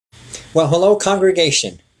Well, hello,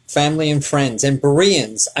 congregation, family and friends, and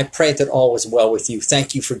Bereans. I pray that all is well with you.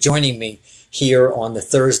 Thank you for joining me here on the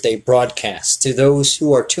Thursday broadcast. To those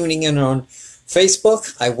who are tuning in on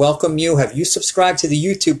Facebook, I welcome you. Have you subscribed to the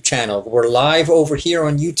YouTube channel? We're live over here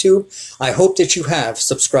on YouTube. I hope that you have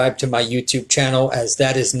subscribed to my YouTube channel, as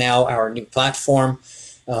that is now our new platform.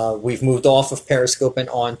 We've moved off of Periscope and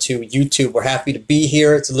on to YouTube. We're happy to be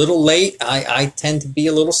here. It's a little late. I tend to be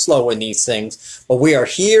a little slow in these things, but we are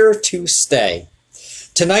here to stay.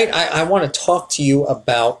 Tonight, I want to talk to you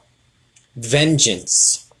about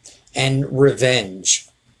vengeance and revenge.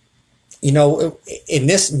 You know, in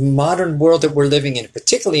this modern world that we're living in,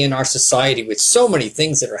 particularly in our society, with so many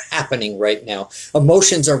things that are happening right now,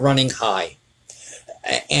 emotions are running high.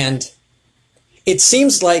 And it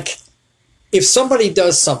seems like if somebody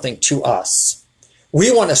does something to us,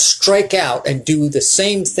 we want to strike out and do the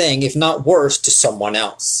same thing, if not worse, to someone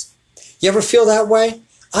else. You ever feel that way?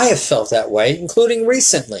 I have felt that way, including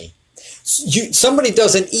recently. Somebody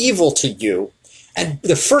does an evil to you, and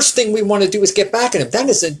the first thing we want to do is get back at them.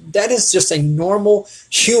 That is just a normal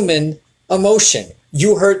human emotion.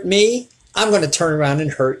 You hurt me, I'm going to turn around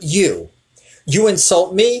and hurt you. You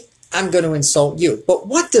insult me, I'm going to insult you. But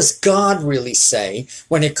what does God really say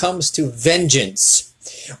when it comes to vengeance,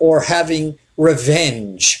 or having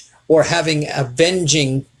revenge, or having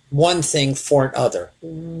avenging one thing for another?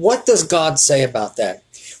 What does God say about that?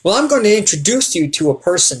 Well, I'm going to introduce you to a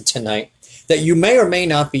person tonight that you may or may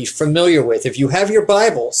not be familiar with. If you have your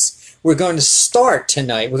Bibles, we're going to start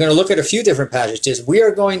tonight. We're going to look at a few different passages. We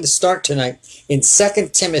are going to start tonight in 2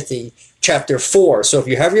 Timothy chapter 4. So if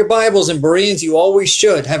you have your Bibles, and Bereans, you always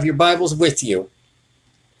should have your Bibles with you.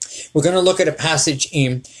 We're going to look at a passage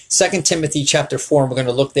in 2 Timothy chapter 4, and we're going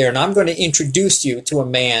to look there. And I'm going to introduce you to a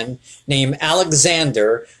man named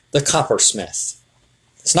Alexander the coppersmith.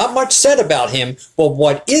 It's not much said about him, but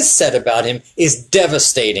what is said about him is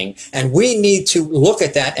devastating. And we need to look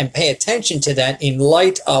at that and pay attention to that in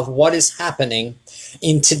light of what is happening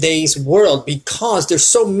in today's world, because there's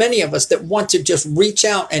so many of us that want to just reach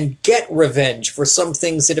out and get revenge for some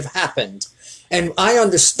things that have happened. And I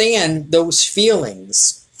understand those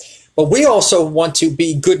feelings. But we also want to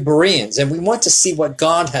be good Bereans, and we want to see what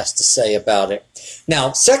God has to say about it.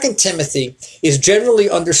 Now, 2 Timothy is generally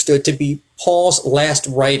understood to be Paul's last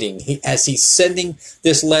writing, as he's sending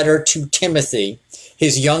this letter to Timothy,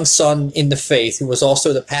 his young son in the faith, who was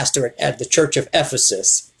also the pastor at the church of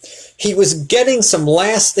Ephesus. He was getting some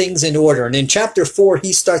last things in order. And in chapter 4,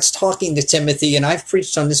 he starts talking to Timothy, and I've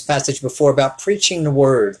preached on this passage before about preaching the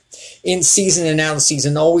word in season and out of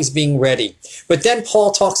season, always being ready. But then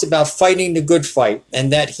Paul talks about fighting the good fight,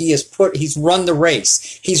 and that he's run the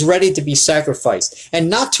race. He's ready to be sacrificed. And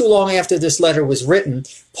not too long after this letter was written,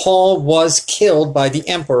 Paul was killed by the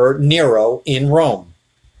emperor Nero in Rome.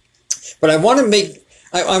 But I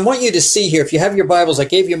want you to see here, if you have your Bibles, I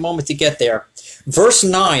gave you a moment to get there. Verse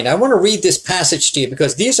 9, I want to read this passage to you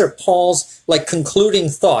because these are Paul's concluding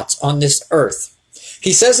thoughts on this earth.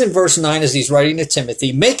 He says in verse 9, as he's writing to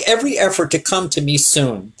Timothy, "Make every effort to come to me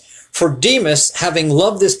soon. For Demas, having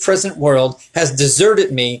loved this present world, has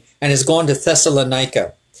deserted me and has gone to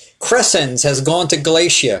Thessalonica. Crescens has gone to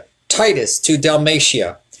Galatia, Titus to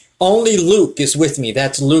Dalmatia. Only Luke is with me."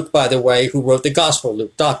 That's Luke, by the way, who wrote the Gospel,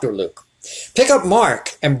 Luke, Dr. Luke. "Pick up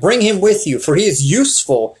Mark and bring him with you, for he is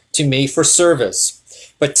useful to me for service.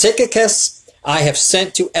 But Tychicus I have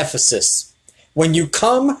sent to Ephesus. When you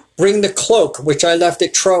come, bring the cloak which I left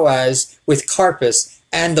at Troas with Carpus,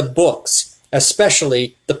 and the books,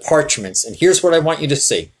 especially the parchments." And here's what I want you to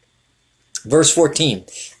see. Verse 14,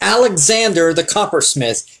 "Alexander the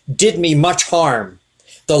coppersmith did me much harm.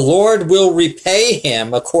 The Lord will repay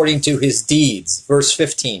him according to his deeds." Verse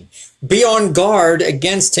 15, "Be on guard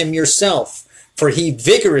against him yourself, for he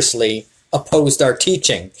vigorously opposed our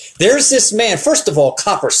teaching." There's this man, first of all,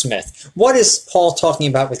 coppersmith. What is Paul talking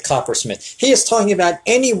about with coppersmith? He is talking about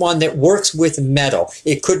anyone that works with metal.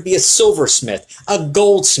 It could be a silversmith, a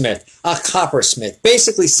goldsmith, a coppersmith.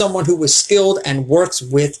 Basically someone who was skilled and works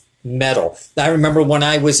with metal. I remember when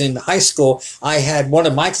I was in high school, I had one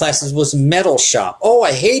of my classes was metal shop. Oh,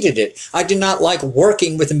 I hated it. I did not like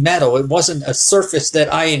working with metal. It wasn't a surface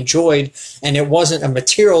that I enjoyed, and it wasn't a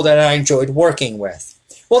material that I enjoyed working with.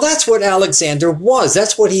 Well, that's what Alexander was.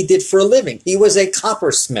 That's what he did for a living. He was a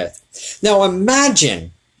coppersmith. Now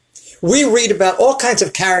imagine, we read about all kinds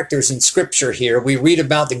of characters in Scripture here. We read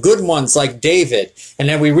about the good ones like David, and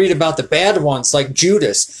then we read about the bad ones like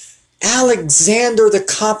Judas. Alexander the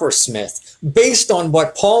coppersmith, based on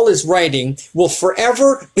what Paul is writing, will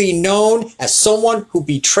forever be known as someone who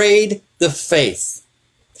betrayed the faith.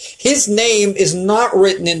 His name is not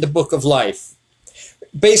written in the book of life.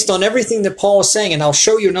 based on everything that Paul is saying, and I'll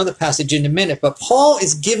show you another passage in a minute, but Paul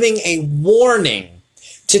is giving a warning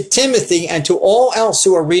to Timothy and to all else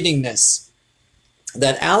who are reading this,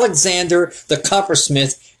 that Alexander the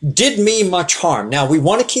coppersmith did me much harm. Now, we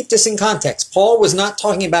want to keep this in context. Paul was not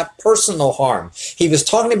talking about personal harm. He was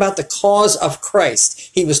talking about the cause of Christ.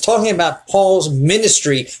 He was talking about Paul's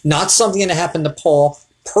ministry, not something that happened to Paul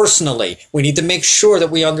personally. We need to make sure that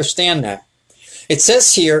we understand that. It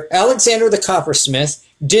says here, Alexander the coppersmith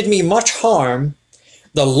did me much harm.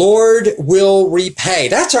 The Lord will repay.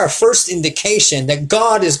 That's our first indication that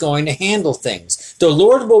God is going to handle things. The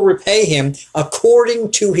Lord will repay him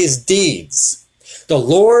according to his deeds. The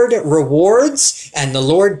Lord rewards and the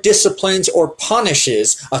Lord disciplines or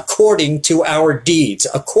punishes according to our deeds,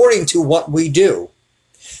 according to what we do.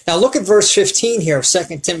 Now look at verse 15 here of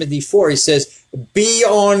 2 Timothy 4. He says, be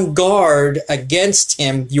on guard against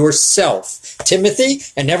him yourself. Timothy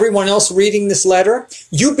and everyone else reading this letter,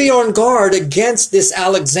 you be on guard against this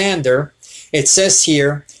Alexander. It says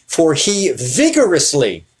here, for he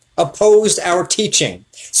vigorously opposed our teaching.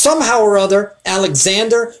 Somehow or other,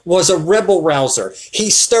 Alexander was a rebel rouser. He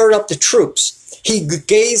stirred up the troops. He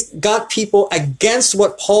got people against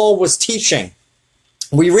what Paul was teaching.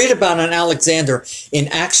 We read about an Alexander in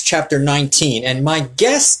Acts chapter 19, and my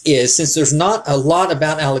guess is, since there's not a lot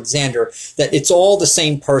about Alexander, that it's all the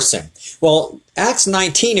same person. Well, Acts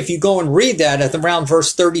 19, if you go and read that at around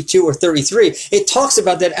verse 32 or 33, it talks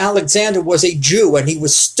about that Alexander was a Jew and he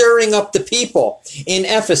was stirring up the people in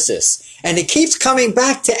Ephesus. And it keeps coming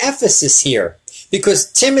back to Ephesus here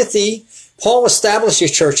because Timothy, Paul established a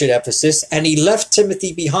church at Ephesus and he left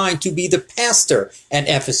Timothy behind to be the pastor at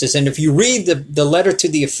Ephesus. And if you read the letter to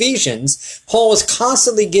the Ephesians, Paul is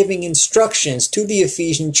constantly giving instructions to the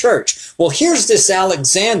Ephesian church. Well, here's this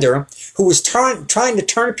Alexander who was trying to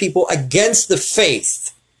turn people against the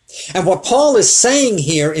faith. And what Paul is saying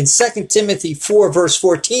here in 2 Timothy 4 verse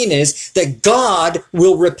 14 is that God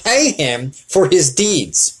will repay him for his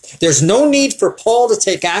deeds. There's no need for Paul to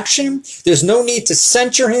take action. There's no need to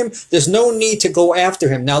censure him. There's no need to go after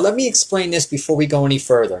him. Now, let me explain this before we go any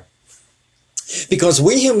further. Because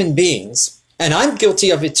we human beings, and I'm guilty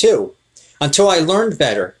of it too, until I learned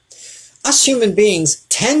better, us human beings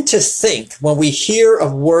tend to think when we hear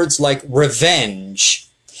of words like revenge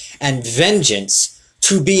and vengeance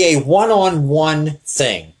to be a one-on-one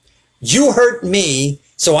thing. You hurt me,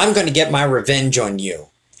 so I'm going to get my revenge on you.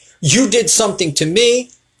 You did something to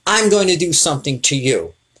me, I'm going to do something to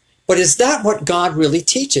you. But is that what God really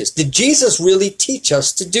teaches? Did Jesus really teach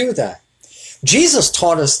us to do that? Jesus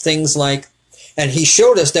taught us things like, and he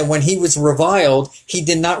showed us that when he was reviled, he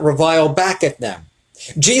did not revile back at them.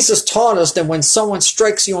 Jesus taught us that when someone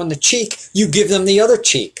strikes you on the cheek, you give them the other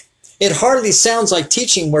cheek. It hardly sounds like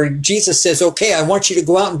teaching where Jesus says, okay, I want you to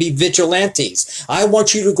go out and be vigilantes. I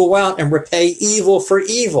want you to go out and repay evil for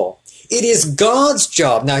evil. It is God's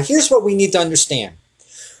job. Now, here's what we need to understand.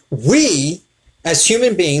 We, as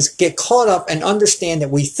human beings, get caught up and understand that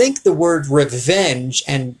we think the word revenge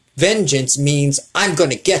and vengeance means I'm going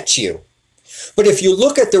to get you. But if you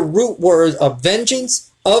look at the root word of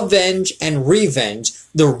vengeance, avenge, and revenge,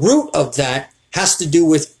 the root of that has to do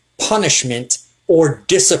with punishment or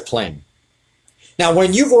discipline. Now,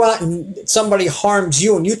 when you go out and somebody harms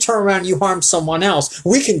you and you turn around and you harm someone else,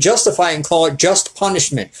 we can justify and call it just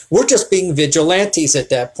punishment. We're just being vigilantes at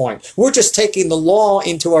that point. We're just taking the law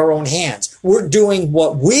into our own hands. We're doing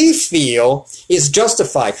what we feel is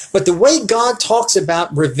justified. But the way God talks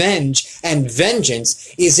about revenge and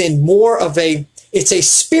vengeance is in more of it's a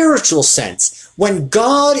spiritual sense. When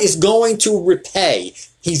God is going to repay,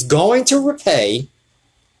 he's going to repay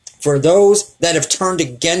for those that have turned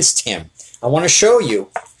against him. I want to show you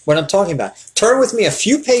what I'm talking about. Turn with me a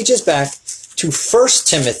few pages back to 1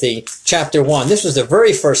 Timothy chapter 1. This was the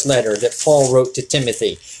very first letter that Paul wrote to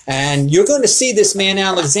Timothy. And you're going to see this man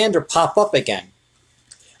Alexander pop up again.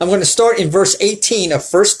 I'm going to start in verse 18 of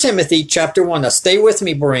 1 Timothy chapter 1. Now stay with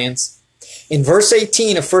me, Bereans. In verse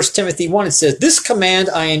 18 of 1 Timothy 1, it says, this command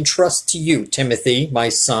I entrust to you, Timothy, my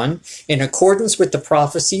son, in accordance with the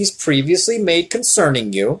prophecies previously made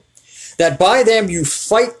concerning you, that by them you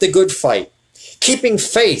fight the good fight, keeping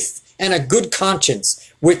faith and a good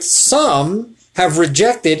conscience, which some have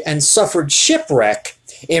rejected and suffered shipwreck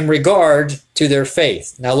in regard to their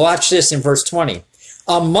faith. Now watch this in verse 20.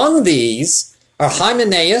 Among these are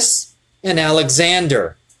Hymenaeus and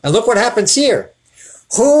Alexander. And look what happens here.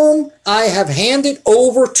 Whom I have handed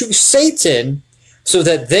over to Satan so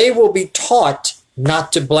that they will be taught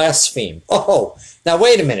not to blaspheme. Oh, Now,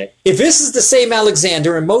 wait a minute. If this is the same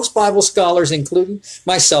Alexander, and most Bible scholars, including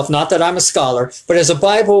myself, not that I'm a scholar, but as a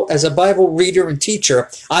Bible reader and teacher,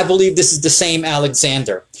 I believe this is the same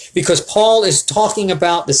Alexander, because Paul is talking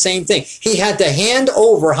about the same thing. He had to hand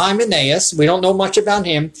over Hymenaeus, we don't know much about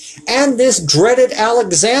him, and this dreaded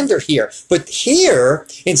Alexander here. But here,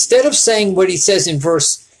 instead of saying what he says in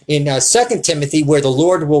 2 Timothy, where the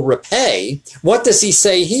Lord will repay, what does he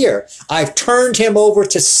say here? I've turned him over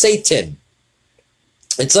to Satan.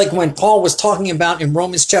 It's like when Paul was talking about in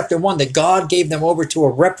Romans chapter 1 that God gave them over to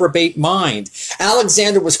a reprobate mind.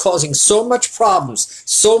 Alexander was causing so much problems,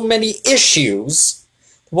 so many issues.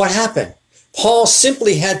 What happened? Paul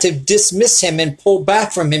simply had to dismiss him and pull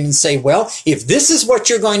back from him and say, well, if this is what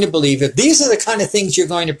you're going to believe, if these are the kind of things you're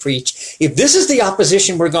going to preach, if this is the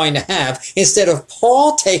opposition we're going to have, instead of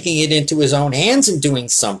Paul taking it into his own hands and doing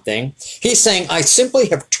something, he's saying, I simply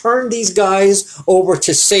have turned these guys over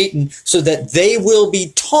to Satan so that they will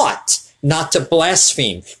be taught not to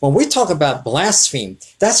blaspheme. When we talk about blaspheme,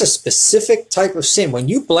 that's a specific type of sin. When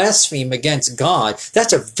you blaspheme against God,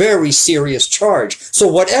 that's a very serious charge. So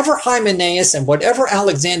whatever Hymenaeus and whatever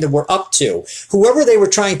Alexander were up to, whoever they were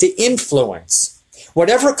trying to influence,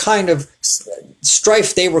 whatever kind of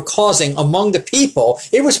strife they were causing among the people,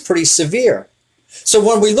 it was pretty severe. So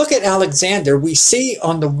when we look at Alexander, we see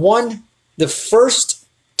on the first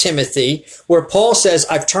Timothy, where Paul says,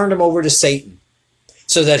 I've turned him over to Satan,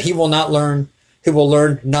 so that he will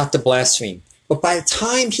learn not to blaspheme. But by the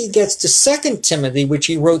time he gets to 2 Timothy, which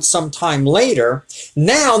he wrote sometime later,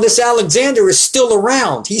 now this Alexander is still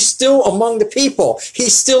around. He's still among the people.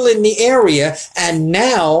 He's still in the area. And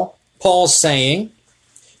now Paul's saying,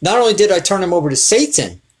 not only did I turn him over to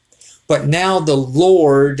Satan, but now the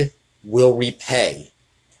Lord will repay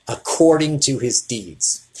according to his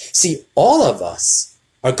deeds. See, all of us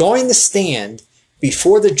are going to stand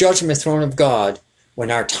before the judgment throne of God when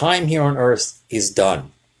our time here on earth is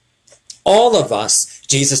done. All of us,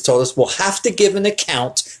 Jesus told us, will have to give an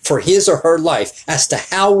account for his or her life as to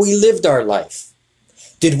how we lived our life.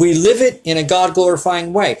 Did we live it in a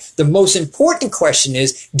God-glorifying way? The most important question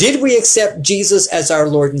is, did we accept Jesus as our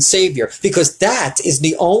Lord and Savior? Because that is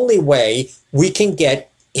the only way we can get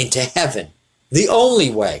into heaven. The only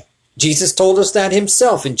way. Jesus told us that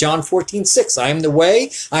himself in John 14:6. I am the way,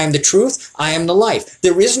 I am the truth, I am the life.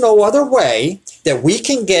 There is no other way that we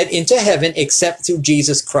can get into heaven except through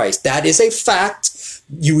Jesus Christ. That is a fact.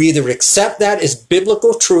 You either accept that as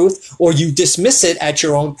biblical truth or you dismiss it at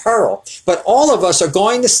your own peril. But all of us are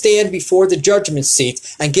going to stand before the judgment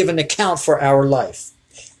seat and give an account for our life.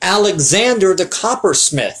 Alexander the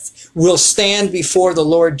coppersmith will stand before the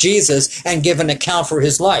Lord Jesus and give an account for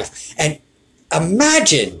his life. And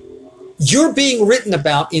imagine you're being written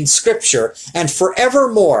about in Scripture, and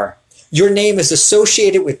forevermore your name is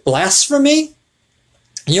associated with blasphemy.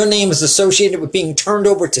 Your name is associated with being turned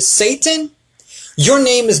over to Satan. Your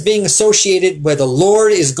name is being associated where the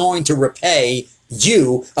Lord is going to repay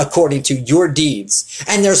you according to your deeds.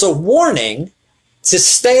 And there's a warning to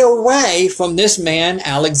stay away from this man,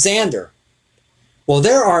 Alexander. Well,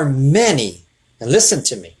 there are many, and listen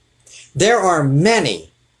to me, there are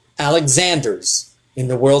many Alexanders in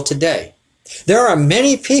the world today. There are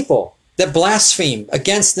many people that blaspheme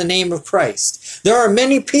against the name of Christ. There are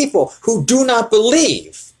many people who do not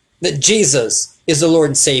believe that Jesus is the Lord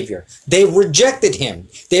and Savior. They've rejected him.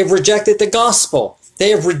 They have rejected the gospel. They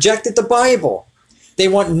have rejected the Bible. They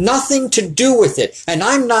want nothing to do with it. And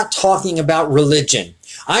I'm not talking about religion.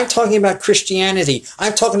 I'm talking about Christianity.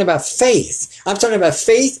 I'm talking about faith. I'm talking about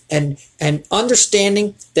faith and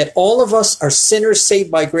understanding that all of us are sinners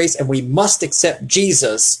saved by grace, and we must accept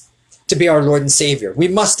Jesus to be our Lord and Savior. We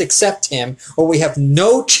must accept him or we have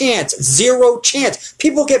no chance, zero chance.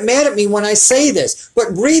 People get mad at me when I say this,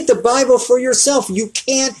 but read the Bible for yourself. You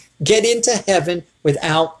can't get into heaven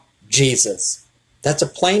without Jesus. That's a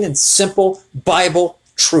plain and simple Bible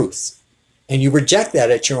truth. And you reject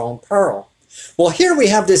that at your own peril. Well, here we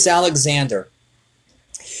have this Alexander.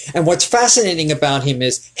 And what's fascinating about him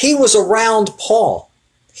is he was around Paul.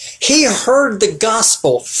 He heard the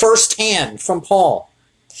gospel firsthand from Paul.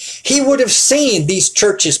 He would have seen these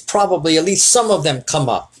churches, probably at least some of them, come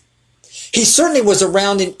up. He certainly was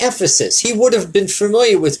around in Ephesus. He would have been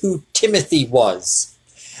familiar with who Timothy was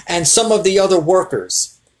and some of the other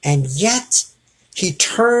workers. And yet he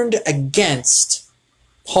turned against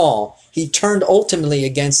Paul. He turned ultimately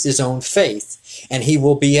against his own faith. And he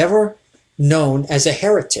will be ever known as a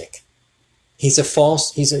heretic. He was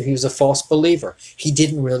a false believer. He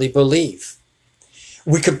didn't really believe.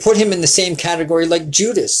 We could put him in the same category like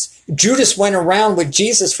Judas. Judas went around with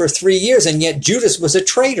Jesus for 3 years, and yet Judas was a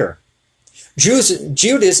traitor.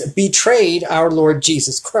 Judas betrayed our Lord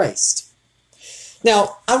Jesus Christ.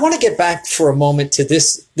 Now, I want to get back for a moment to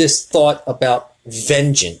this thought about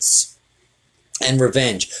vengeance and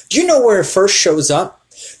revenge. Do you know where it first shows up?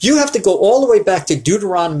 You have to go all the way back to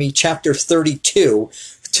Deuteronomy chapter 32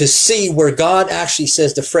 to see where God actually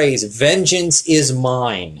says the phrase, vengeance is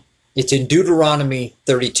mine. It's in Deuteronomy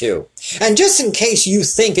 32. And just in case you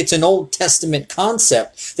think it's an Old Testament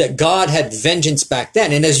concept that God had vengeance back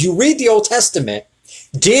then, and as you read the Old Testament,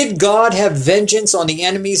 did God have vengeance on the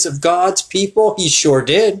enemies of God's people? He sure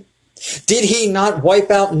did. Did he not wipe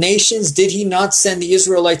out nations? Did he not send the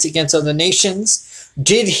Israelites against other nations?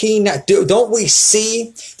 Did he not? Don't we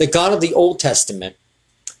see the God of the Old Testament?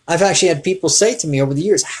 I've actually had people say to me over the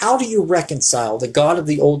years, how do you reconcile the God of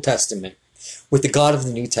the Old Testament with the God of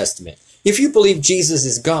the New Testament? If you believe Jesus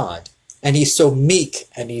is God, and he's so meek,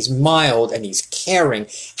 and he's mild, and he's caring,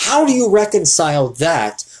 how do you reconcile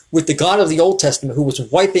that with the God of the Old Testament who was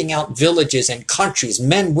wiping out villages and countries,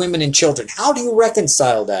 men, women, and children? How do you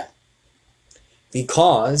reconcile that?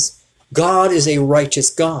 Because God is a righteous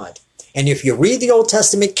God. And if you read the Old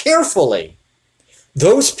Testament carefully,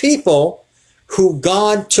 those people who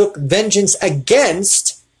God took vengeance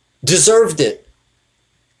against deserved it.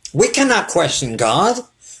 We cannot question God.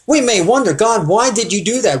 We may wonder, God, why did you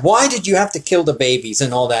do that? Why did you have to kill the babies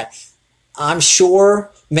and all that? I'm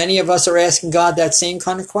sure many of us are asking God that same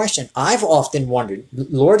kind of question. I've often wondered,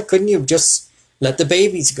 Lord, couldn't you have just let the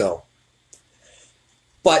babies go?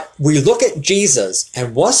 But we look at Jesus,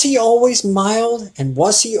 and was he always mild? And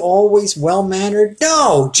was he always well-mannered?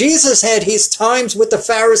 No, Jesus had his times with the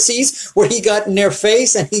Pharisees where he got in their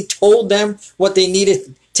face and he told them what they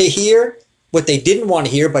needed to hear, what they didn't want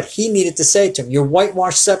to hear, but he needed to say to them, you're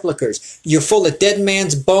whitewashed sepulchres. You're full of dead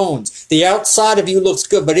man's bones. The outside of you looks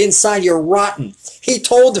good, but inside you're rotten. He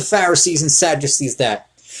told the Pharisees and Sadducees that.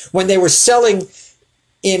 When they were selling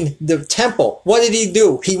in the temple, what did he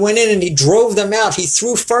do? He went in and he drove them out. He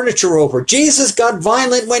threw furniture over. Jesus got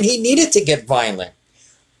violent when he needed to get violent.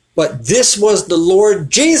 But this was the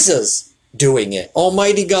Lord Jesus doing it,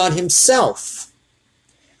 Almighty God himself.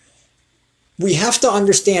 We have to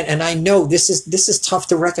understand, and I know this is tough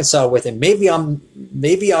to reconcile with, and maybe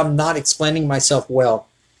I'm not explaining myself well,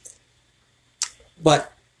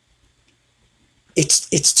 but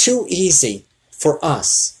it's too easy for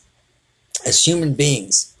us as human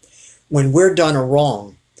beings, when we're done a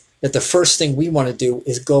wrong, that the first thing we want to do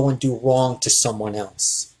is go and do wrong to someone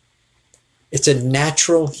else. It's a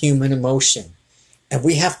natural human emotion. And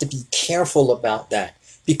we have to be careful about that,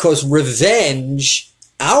 because revenge,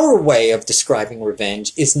 our way of describing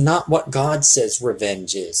revenge, is not what God says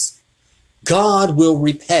revenge is. God will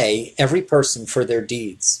repay every person for their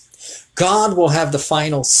deeds. God will have the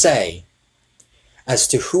final say as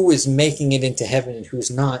to who is making it into heaven and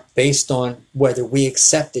who's not, based on whether we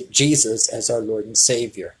accepted Jesus as our Lord and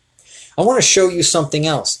Savior. I want to show you something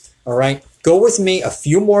else, all right? Go with me a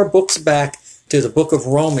few more books back to the book of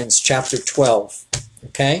Romans chapter 12,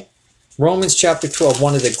 okay? Romans chapter 12,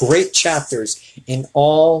 one of the great chapters in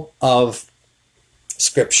all of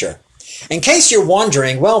Scripture. In case you're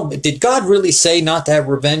wondering, well, did God really say not to have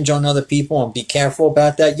revenge on other people and be careful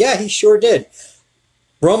about that? Yeah, he sure did.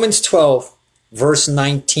 Romans 12, verse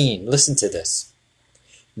 19. Listen to this.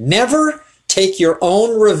 Never take your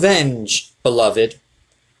own revenge, beloved,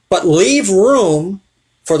 but leave room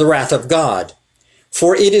for the wrath of God.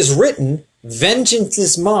 For it is written, vengeance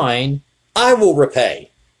is mine, I will repay,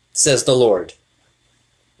 says the Lord.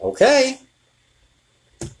 Okay.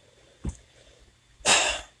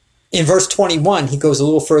 In verse 21, he goes a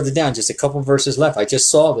little further down, just a couple verses left. I just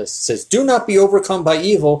saw this. It says, do not be overcome by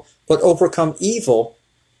evil, but overcome evil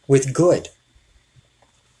with good.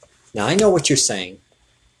 Now, I know what you're saying.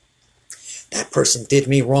 That person did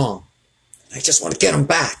me wrong. I just want to get them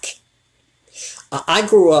back. I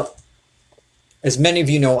grew up, as many of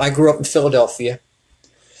you know, I grew up in Philadelphia.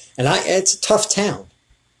 And it's a tough town.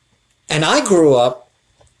 And I grew up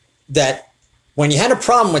that when you had a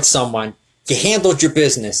problem with someone, you handled your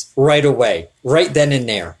business right away, right then and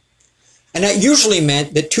there. And that usually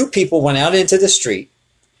meant that two people went out into the street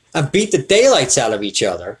and beat the daylights out of each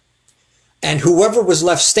other, and whoever was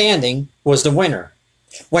left standing was the winner.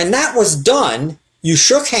 When that was done, you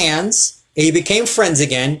shook hands, and you became friends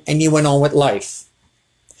again, and you went on with life.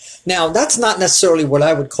 Now, that's not necessarily what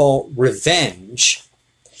I would call revenge.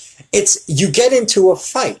 It's you get into a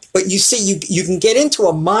fight, but you see, you can get into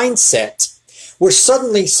a mindset where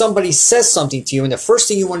suddenly somebody says something to you, and the first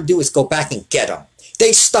thing you want to do is go back and get them.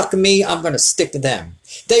 They stuck me, I'm going to stick to them.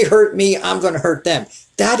 They hurt me, I'm going to hurt them.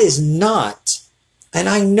 That is not. And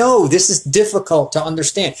I know this is difficult to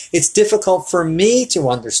understand. It's difficult for me to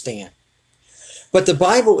understand. But the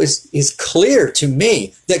Bible is clear to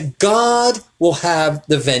me that God will have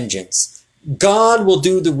the vengeance. God will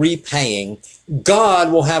do the repaying.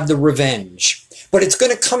 God will have the revenge. But it's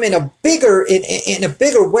going to come in a bigger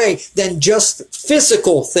way than just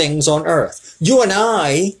physical things on earth. You and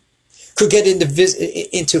I could get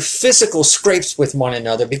into physical scrapes with one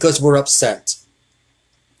another because we're upset.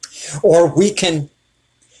 Or we can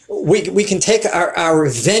take our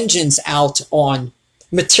vengeance out on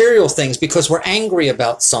material things because we're angry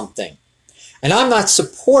about something. And I'm not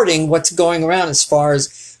supporting what's going around as far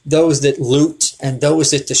as those that loot and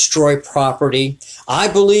those that destroy property. I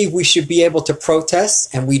believe we should be able to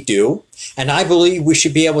protest, and we do. And I believe we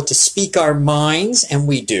should be able to speak our minds, and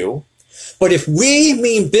we do. But if we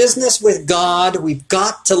mean business with God, we've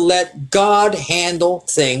got to let God handle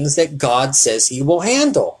things that God says he will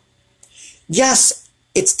handle. Yes,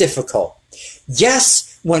 it's difficult.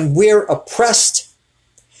 Yes, when we're oppressed,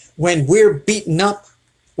 when we're beaten up,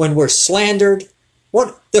 when we're slandered,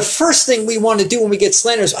 the first thing we want to do when we get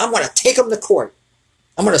slandered is, I'm going to take them to court.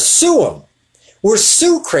 I'm going to sue them. We're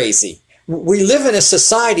sue crazy. We live in a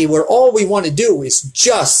society where all we want to do is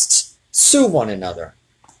just sue one another.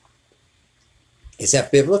 Is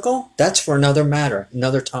that biblical? That's for another matter,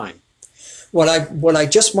 another time. What I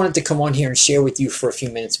just wanted to come on here and share with you for a few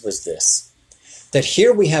minutes was this. That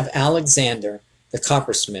here we have Alexander, the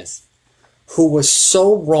coppersmith, who was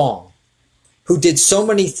so wrong, who did so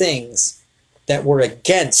many things that were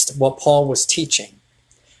against what Paul was teaching,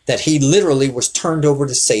 that he literally was turned over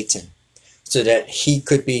to Satan so that he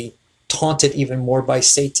could be taunted even more by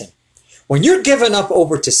Satan. When you're given up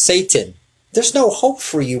over to Satan, there's no hope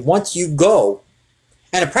for you once you go.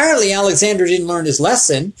 And apparently Alexander didn't learn his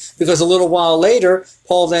lesson, because a little while later,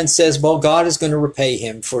 Paul then says, well, God is going to repay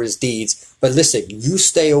him for his deeds. But listen, you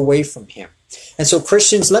stay away from him. And so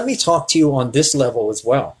Christians, let me talk to you on this level as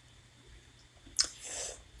well.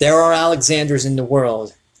 There are Alexanders in the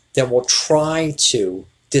world that will try to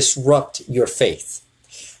disrupt your faith.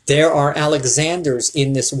 There are Alexanders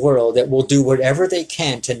in this world that will do whatever they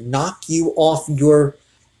can to knock you off your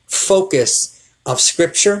focus of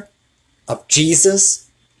Scripture, of Jesus,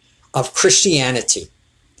 of Christianity.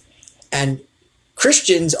 And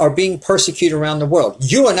Christians are being persecuted around the world.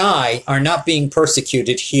 You and I are not being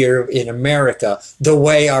persecuted here in America the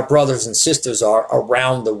way our brothers and sisters are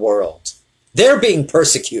around the world. They're being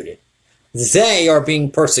persecuted. They are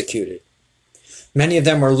being persecuted. Many of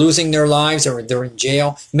them are losing their lives, or they're in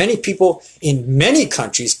jail. Many people in many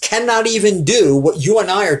countries cannot even do what you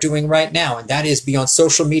and I are doing right now, and that is be on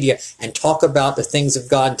social media and talk about the things of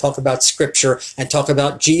God, and talk about Scripture, and talk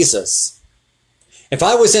about Jesus. If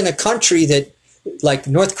I was in a country that, like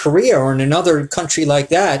North Korea or in another country like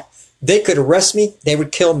that, they could arrest me, they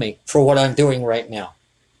would kill me for what I'm doing right now.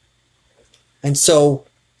 And so,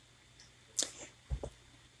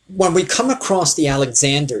 when we come across the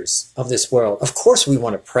Alexanders of this world, of course we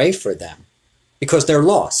want to pray for them because they're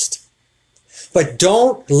lost. But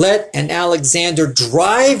don't let an Alexander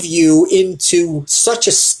drive you into such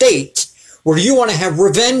a state where you want to have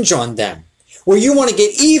revenge on them, where you want to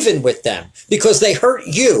get even with them because they hurt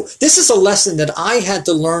you. This is a lesson that I had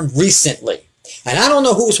to learn recently. And I don't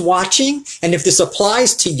know who's watching, and if this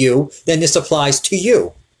applies to you, then this applies to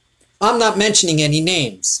you. I'm not mentioning any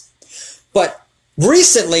names. But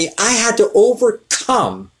recently, I had to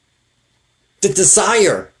overcome the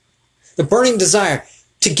desire, the burning desire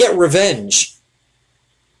to get revenge.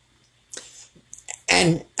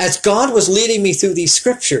 And as God was leading me through these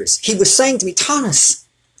scriptures, he was saying to me, Thomas,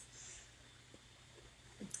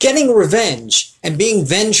 getting revenge and being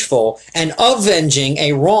vengeful and avenging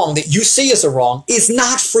a wrong that you see as a wrong is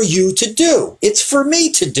not for you to do. It's for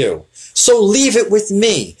me to do. So leave it with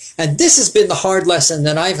me. And this has been the hard lesson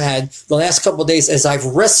that I've had the last couple of days as I've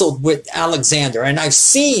wrestled with Alexander. And I've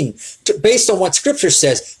seen, based on what Scripture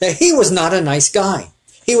says, that he was not a nice guy.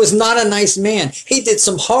 He was not a nice man. He did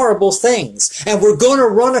some horrible things. And we're going to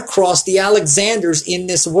run across the Alexanders in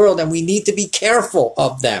this world, and we need to be careful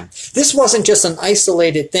of them. This wasn't just an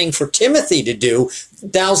isolated thing for Timothy to do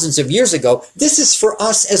thousands of years ago. This is for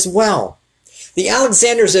us as well. The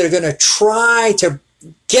Alexanders that are going to try to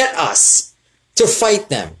get us to fight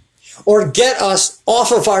them, or get us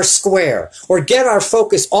off of our square, or get our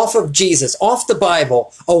focus off of Jesus, off the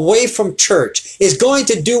Bible, away from church, is going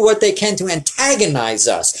to do what they can to antagonize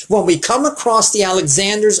us. When we come across the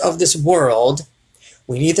Alexanders of this world,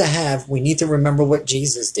 we need to remember what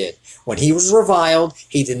Jesus did. When he was reviled,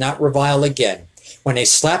 he did not revile again. When they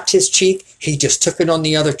slapped his cheek, he just took it on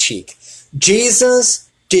the other cheek. Jesus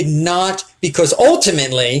did not, because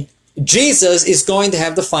ultimately, Jesus is going to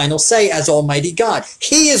have the final say as Almighty God.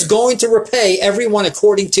 He is going to repay everyone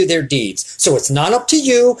according to their deeds. So it's not up to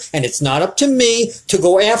you and it's not up to me to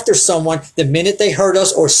go after someone the minute they hurt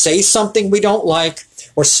us or say something we don't like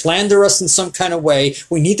or slander us in some kind of way.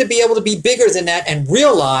 We need to be able to be bigger than that and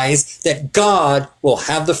realize that God will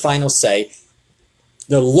have the final say.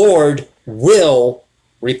 The Lord will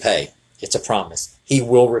repay. It's a promise. He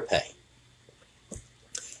will repay.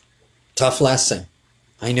 Tough lesson.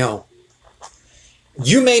 I know.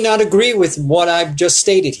 You may not agree with what I've just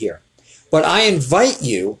stated here, but I invite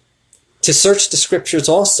you to search the scriptures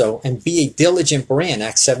also and be a diligent Berean.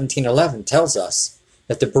 Acts 17:11 tells us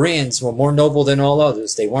that the Bereans were more noble than all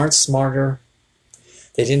others. They weren't smarter.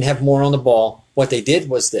 They didn't have more on the ball. What they did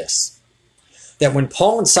was this, that when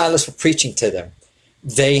Paul and Silas were preaching to them,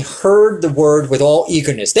 they heard the word with all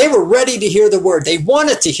eagerness. They were ready to hear the word. They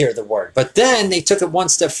wanted to hear the word. But then they took it one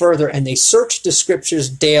step further and they searched the scriptures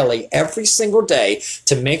daily, every single day,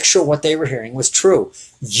 to make sure what they were hearing was true.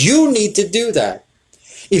 You need to do that.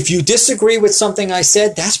 If you disagree with something I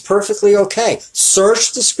said, that's perfectly okay.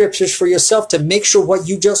 Search the scriptures for yourself to make sure what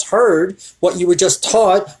you just heard, what you were just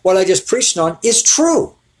taught, what I just preached on is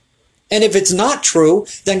true. And if it's not true,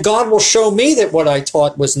 then God will show me that what I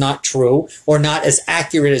taught was not true or not as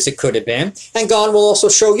accurate as it could have been. And God will also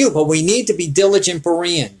show you. But we need to be diligent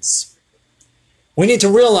Bereans. We need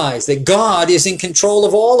to realize that God is in control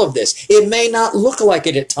of all of this. It may not look like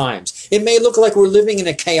it at times. It may look like we're living in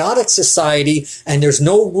a chaotic society and there's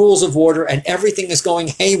no rules of order and everything is going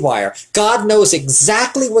haywire. God knows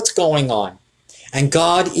exactly what's going on. And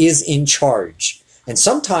God is in charge. And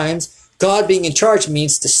sometimes God being in charge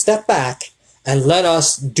means to step back and let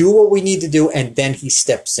us do what we need to do, and then he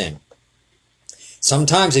steps in.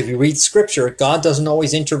 Sometimes if you read scripture, God doesn't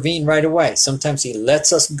always intervene right away. Sometimes he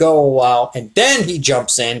lets us go a while, and then he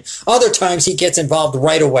jumps in. Other times he gets involved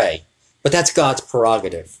right away. But that's God's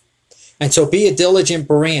prerogative. And so be a diligent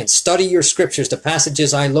Berean. Study your scriptures, the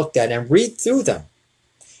passages I looked at, and read through them.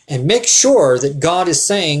 And make sure that God is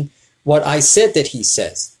saying what I said that he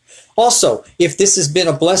says. Also, if this has been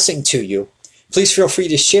a blessing to you, please feel free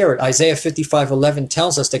to share it. Isaiah 55:11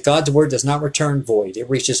 tells us that God's word does not return void. It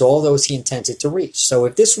reaches all those he intends it to reach. So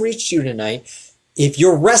if this reached you tonight, if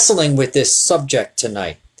you're wrestling with this subject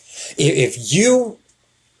tonight, if you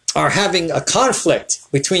are having a conflict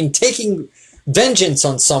between taking vengeance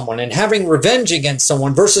on someone and having revenge against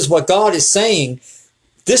someone versus what God is saying,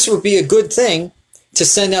 this would be a good thing to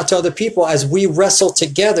send out to other people as we wrestle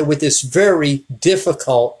together with this very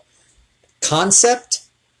difficult concept,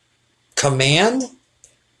 command.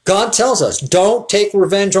 God tells us, don't take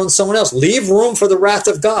revenge on someone else. Leave room for the wrath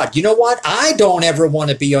of God. You know what? I don't ever want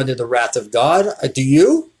to be under the wrath of God. Do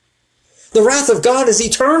you? The wrath of God is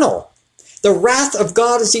eternal. The wrath of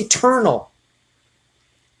God is eternal.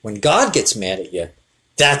 When God gets mad at you,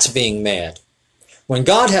 that's being mad. When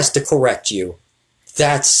God has to correct you,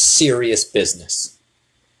 that's serious business.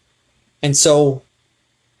 And so,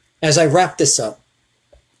 as I wrap this up,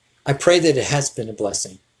 I pray that it has been a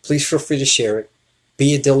blessing. Please feel free to share it.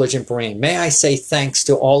 Be a diligent Berean. May I say thanks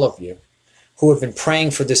to all of you who have been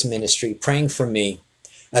praying for this ministry, praying for me,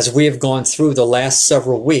 as we have gone through the last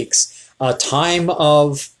several weeks, a time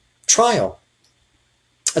of trial,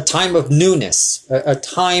 a time of newness, a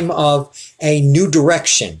time of a new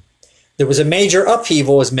direction. There was a major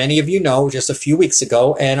upheaval, as many of you know, just a few weeks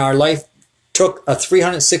ago, and our life took a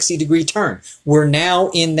 360-degree turn. We're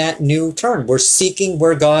now in that new turn. We're seeking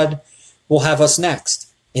where God will have us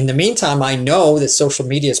next. In the meantime, I know that social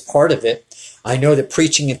media is part of it. I know that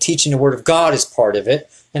preaching and teaching the Word of God is part of it,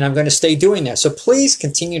 and I'm going to stay doing that. So please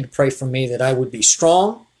continue to pray for me that I would be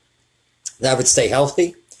strong, that I would stay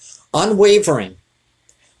healthy, unwavering,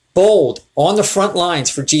 bold, on the front lines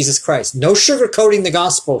for Jesus Christ. No sugarcoating the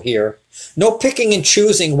gospel here. No picking and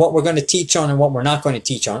choosing what we're going to teach on and what we're not going to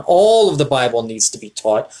teach on. All of the Bible needs to be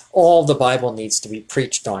taught. All of the Bible needs to be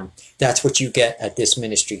preached on. That's what you get at this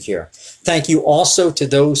ministry here. Thank you also to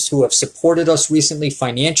those who have supported us recently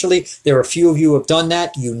financially. There are a few of you who have done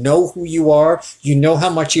that. You know who you are. You know how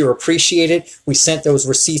much you're appreciated. We sent those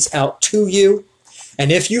receipts out to you.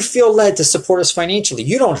 And if you feel led to support us financially,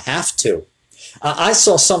 you don't have to. I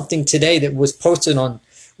saw something today that was posted on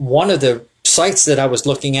one of the sites that I was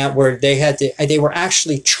looking at where they were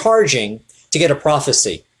actually charging to get a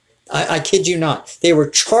prophecy. I kid you not. They were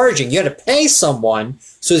charging. You had to pay someone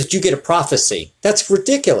so that you get a prophecy. That's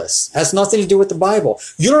ridiculous. It has nothing to do with the Bible.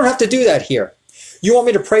 You don't have to do that here. You want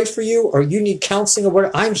me to pray for you or you need counseling or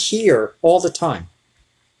whatever? I'm here all the time.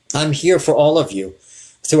 I'm here for all of you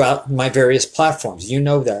throughout my various platforms. You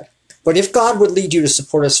know that. But if God would lead you to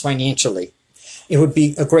support us financially, it would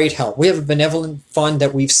be a great help. We have a benevolent fund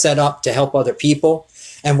that we've set up to help other people.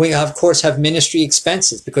 And we, of course, have ministry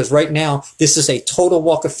expenses because right now, this is a total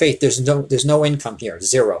walk of faith. There's no income here,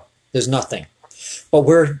 zero. There's nothing. But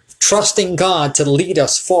we're trusting God to lead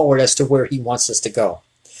us forward as to where he wants us to go.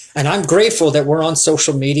 And I'm grateful that we're on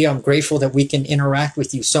social media. I'm grateful that we can interact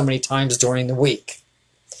with you so many times during the week.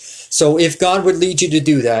 So if God would lead you to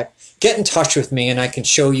do that, get in touch with me and I can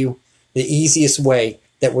show you the easiest way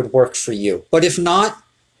that would work for you. But if not,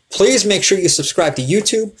 please make sure you subscribe to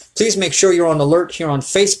YouTube. Please make sure you're on alert here on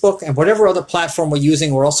Facebook and whatever other platform we're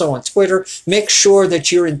using. We're also on Twitter. Make sure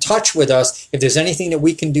that you're in touch with us. If there's anything that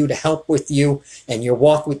we can do to help with you and your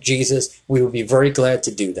walk with Jesus, we would be very glad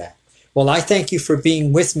to do that. Well, I thank you for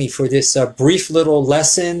being with me for this brief little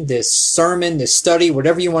lesson, this sermon, this study,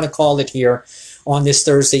 whatever you want to call it here on this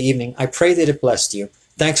Thursday evening. I pray that it blessed you.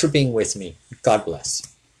 Thanks for being with me. God bless.